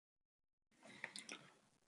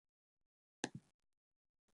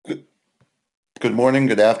Good morning,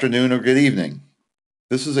 good afternoon, or good evening.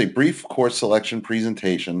 This is a brief course selection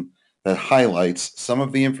presentation that highlights some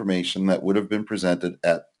of the information that would have been presented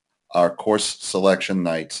at our course selection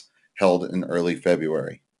nights held in early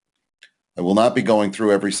February. I will not be going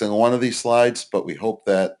through every single one of these slides, but we hope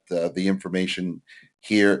that the information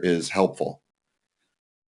here is helpful.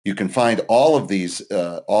 You can find all of these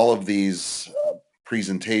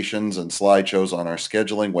presentations and slideshows on our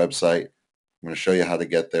scheduling website. I'm going to show you how to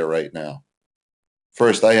get there right now.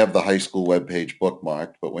 First, I have the high school webpage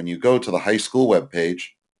bookmarked, but when you go to the high school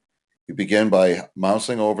webpage, you begin by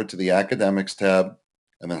mousing over to the Academics tab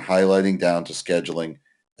and then highlighting down to Scheduling,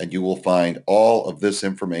 and you will find all of this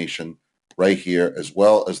information right here, as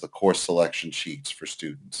well as the course selection sheets for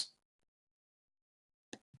students.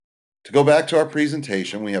 To go back to our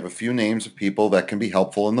presentation, we have a few names of people that can be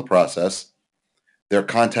helpful in the process. Their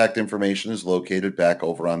contact information is located back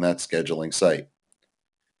over on that scheduling site.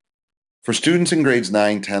 For students in grades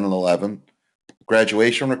 9, 10, and 11,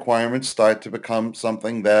 graduation requirements start to become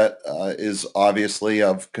something that is obviously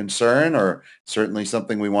of concern, or certainly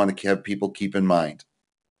something we want to have people keep in mind.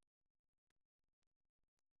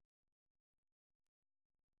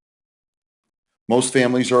 Most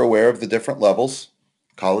families are aware of the different levels: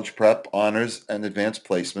 college prep, honors, and advanced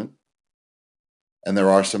placement. And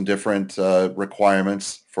there are some different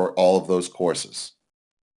requirements for all of those courses.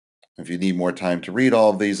 If you need more time to read all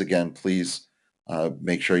of these, again, please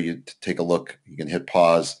make sure you take a look. You can hit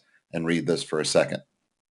pause and read this for a second.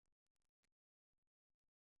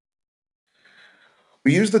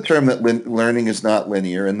 We use the term that learning is not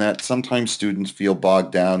linear, and that sometimes students feel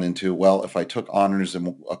bogged down into, well, if I took honors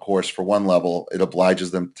in a course for one level, it obliges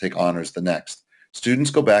them to take honors the next.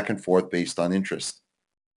 Students go back and forth based on interest,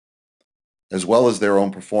 as well as their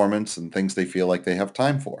own performance and things they feel like they have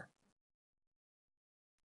time for.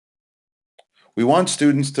 We want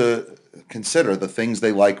students to consider the things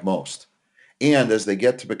they like most. And as they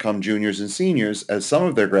get to become juniors and seniors, as some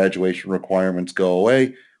of their graduation requirements go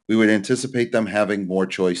away, we would anticipate them having more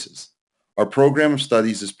choices. Our program of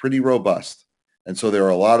studies is pretty robust, and so there are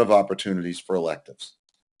a lot of opportunities for electives.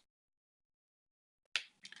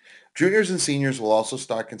 Juniors and seniors will also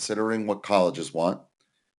start considering what colleges want.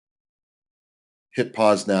 Hit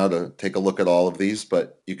pause now to take a look at all of these,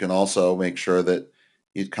 but you can also make sure that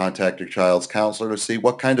you contact your child's counselor to see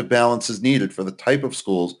what kind of balance is needed for the type of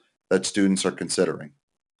schools that students are considering.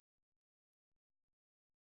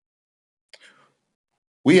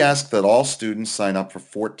 We ask that all students sign up for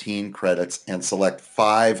 14 credits and select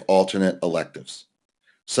 5 alternate electives.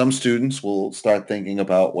 Some students will start thinking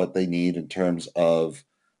about what they need in terms of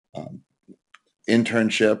um,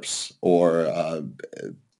 internships or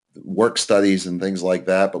work studies and things like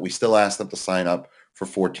that, but we still ask them to sign up for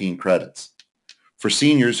 14 credits. For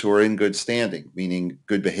seniors who are in good standing, meaning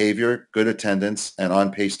good behavior, good attendance, and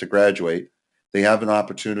on pace to graduate, they have an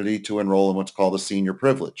opportunity to enroll in what's called a senior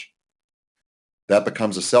privilege. That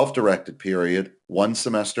becomes a self-directed period, one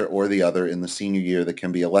semester or the other in the senior year, that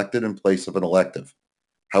can be elected in place of an elective.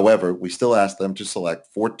 However, we still ask them to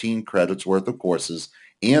select 14 credits worth of courses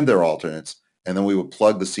and their alternates, and then we would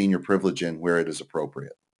plug the senior privilege in where it is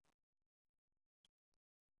appropriate.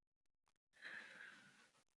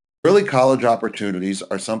 Early college opportunities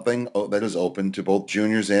are something that is open to both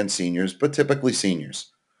juniors and seniors, but typically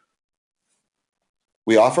seniors.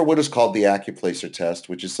 We offer what is called the AccuPlacer test,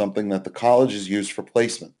 which is something that the college is used for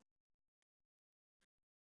placement.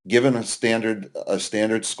 Given a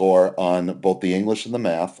standard score on both the English and the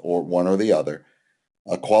math, or one or the other,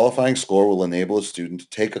 a qualifying score will enable a student to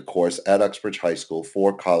take a course at Uxbridge High School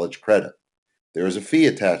for college credit. There is a fee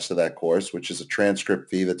attached to that course, which is a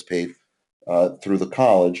transcript fee that's paid through the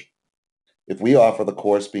college. If we offer the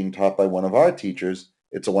course being taught by one of our teachers,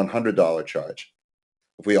 it's a $100 charge.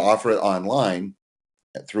 If we offer it online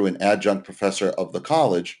through an adjunct professor of the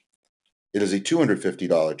college, it is a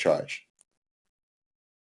 $250 charge.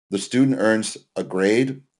 The student earns a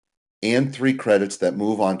grade and 3 credits that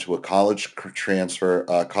move on to a college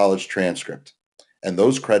transcript. And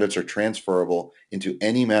those credits are transferable into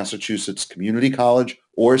any Massachusetts community college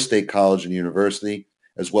or state college and university,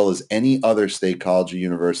 as well as any other state college or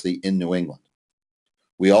university in New England.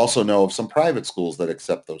 We also know of some private schools that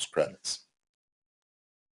accept those credits.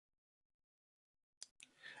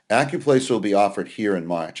 AccuPlacer will be offered here in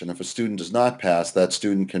March, and if a student does not pass, that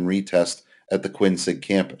student can retest at the Quincy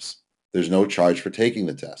campus. There's no charge for taking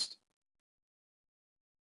the test.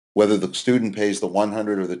 Whether the student pays the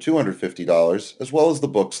 $100 or the $250, as well as the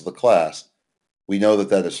books of the class, we know that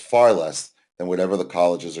that is far less than whatever the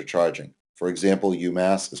colleges are charging. For example,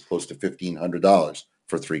 UMass is close to $1,500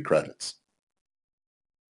 for 3 credits.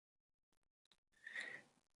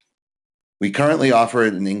 We currently offer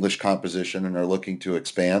it in English composition and are looking to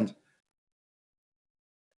expand.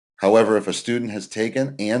 However, if a student has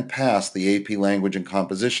taken and passed the AP Language and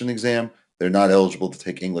Composition exam, they're not eligible to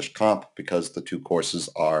take English Comp because the two courses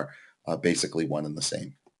are basically one and the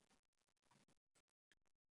same.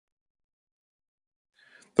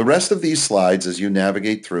 The rest of these slides, as you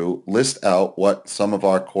navigate through, list out what some of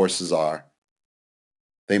our courses are.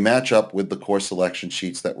 They match up with the course selection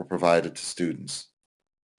sheets that were provided to students.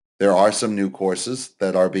 There are some new courses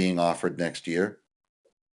that are being offered next year.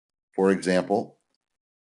 For example,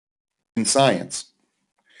 in science,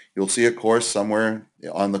 you'll see a course somewhere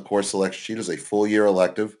on the course selection sheet as a full-year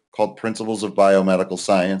elective called Principles of Biomedical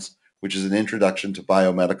Science, which is an introduction to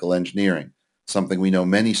biomedical engineering, something we know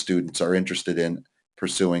many students are interested in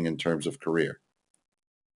pursuing in terms of career.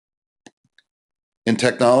 In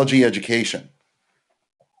technology education,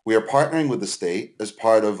 we are partnering with the state as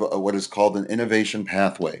part of what is called an innovation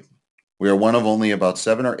pathway. We are one of only about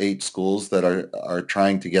 7 or 8 schools that are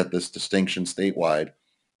trying to get this distinction statewide,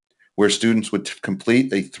 where students would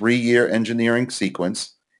complete a 3-year engineering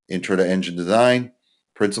sequence, Intro to Engine Design,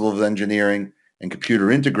 Principles of Engineering, and Computer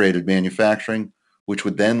Integrated Manufacturing, which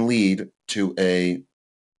would then lead to an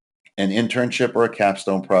internship or a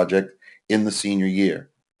capstone project in the senior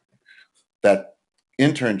year. That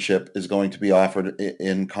internship is going to be offered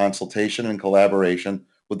in consultation and collaboration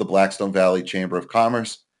with the Blackstone Valley Chamber of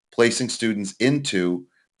Commerce, placing students into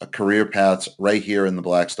career paths right here in the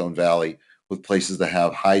Blackstone Valley with places that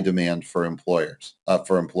have high demand for employees.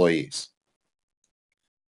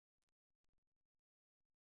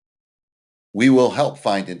 We will help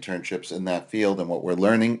find internships in that field, and what we're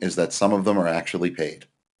learning is that some of them are actually paid.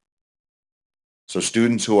 So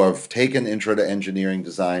students who have taken Intro to Engineering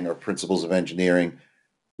Design or Principles of Engineering,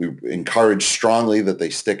 we encourage strongly that they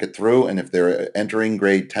stick it through, and if they're entering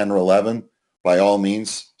grade 10 or 11, by all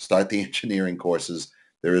means, start the engineering courses.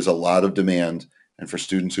 There is a lot of demand, and for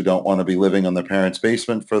students who don't want to be living on their parents'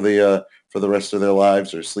 basement for the rest of their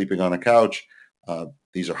lives or sleeping on a couch,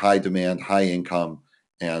 these are high demand, high income,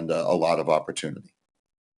 and a lot of opportunity.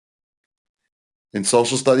 In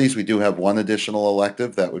social studies, we do have one additional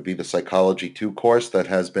elective. That would be the Psychology 2 course that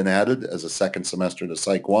has been added as a second semester to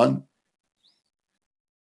Psych 1.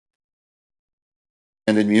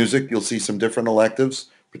 And in music, you'll see some different electives,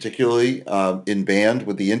 particularly in band.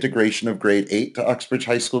 With the integration of grade 8 to Uxbridge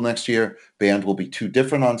High School next year, band will be 2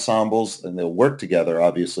 different ensembles, and they'll work together,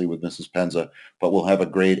 obviously, with Mrs. Penza, but we'll have a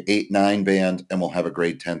grade 8-9 band, and we'll have a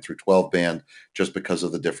grade 10 through 12 band just because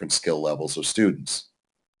of the different skill levels of students.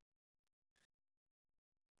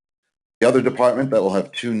 The other department that will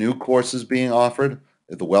have 2 new courses being offered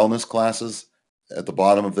are the wellness classes. At the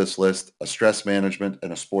bottom of this list, a stress management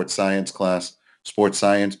and a sports science class. Sports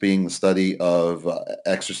science being the study of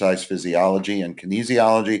exercise physiology and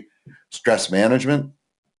kinesiology. Stress management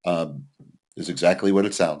is exactly what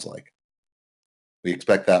it sounds like. We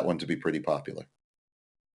expect that one to be pretty popular.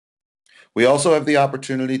 We also have the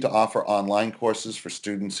opportunity to offer online courses for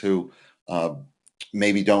students who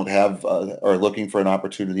maybe don't have or are looking for an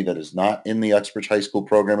opportunity that is not in the Uxbridge High School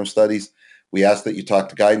program of studies. We ask that you talk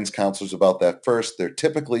to guidance counselors about that first. There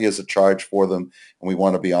typically is a charge for them, and we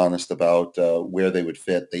want to be honest about where they would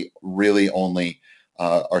fit. They really only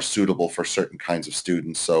are suitable for certain kinds of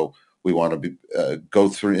students, so we want to go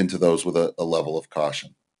through into those with a level of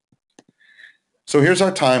caution. So here's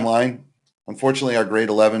our timeline. Unfortunately, our grade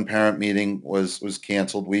 11 parent meeting was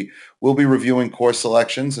canceled. We will be reviewing course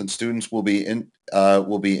selections, and students will be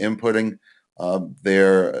inputting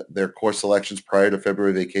their course selections prior to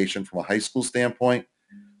February vacation from a high school standpoint.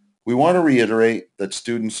 We want to reiterate that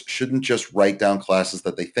students shouldn't just write down classes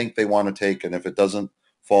that they think they want to take, and if it doesn't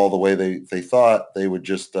fall the way they thought, they would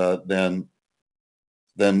just then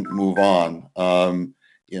move on,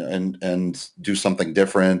 and do something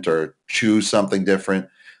different or choose something different.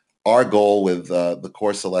 Our goal with the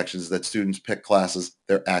course selections is that students pick classes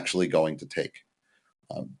they're actually going to take.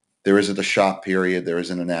 There isn't a shop period. There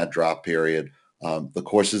isn't an add drop period. The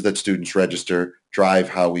courses that students register drive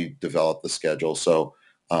how we develop the schedule. So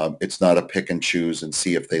it's not a pick and choose and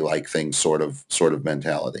see if they like things sort of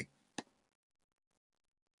mentality.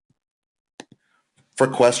 For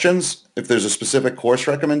questions, if there's a specific course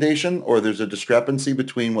recommendation or there's a discrepancy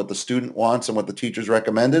between what the student wants and what the teacher's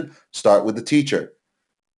recommended, start with the teacher.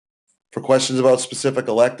 For questions about specific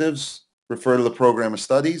electives, refer to the program of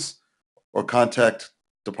studies or contact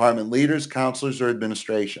department leaders, counselors, or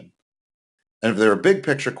administration. And if there are big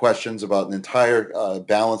picture questions about an entire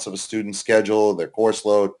balance of a student's schedule, their course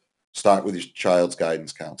load, start with your child's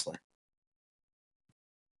guidance counselor.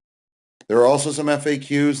 There are also some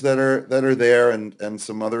FAQs that are there and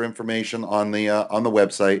some other information on the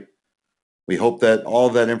website. We hope that all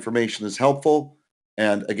of that information is helpful.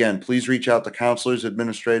 And again, please reach out to counselors,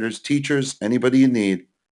 administrators, teachers, anybody you need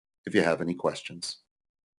if you have any questions.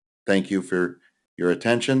 Thank you for your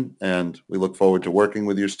attention, and we look forward to working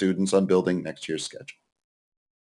with your students on building next year's schedule.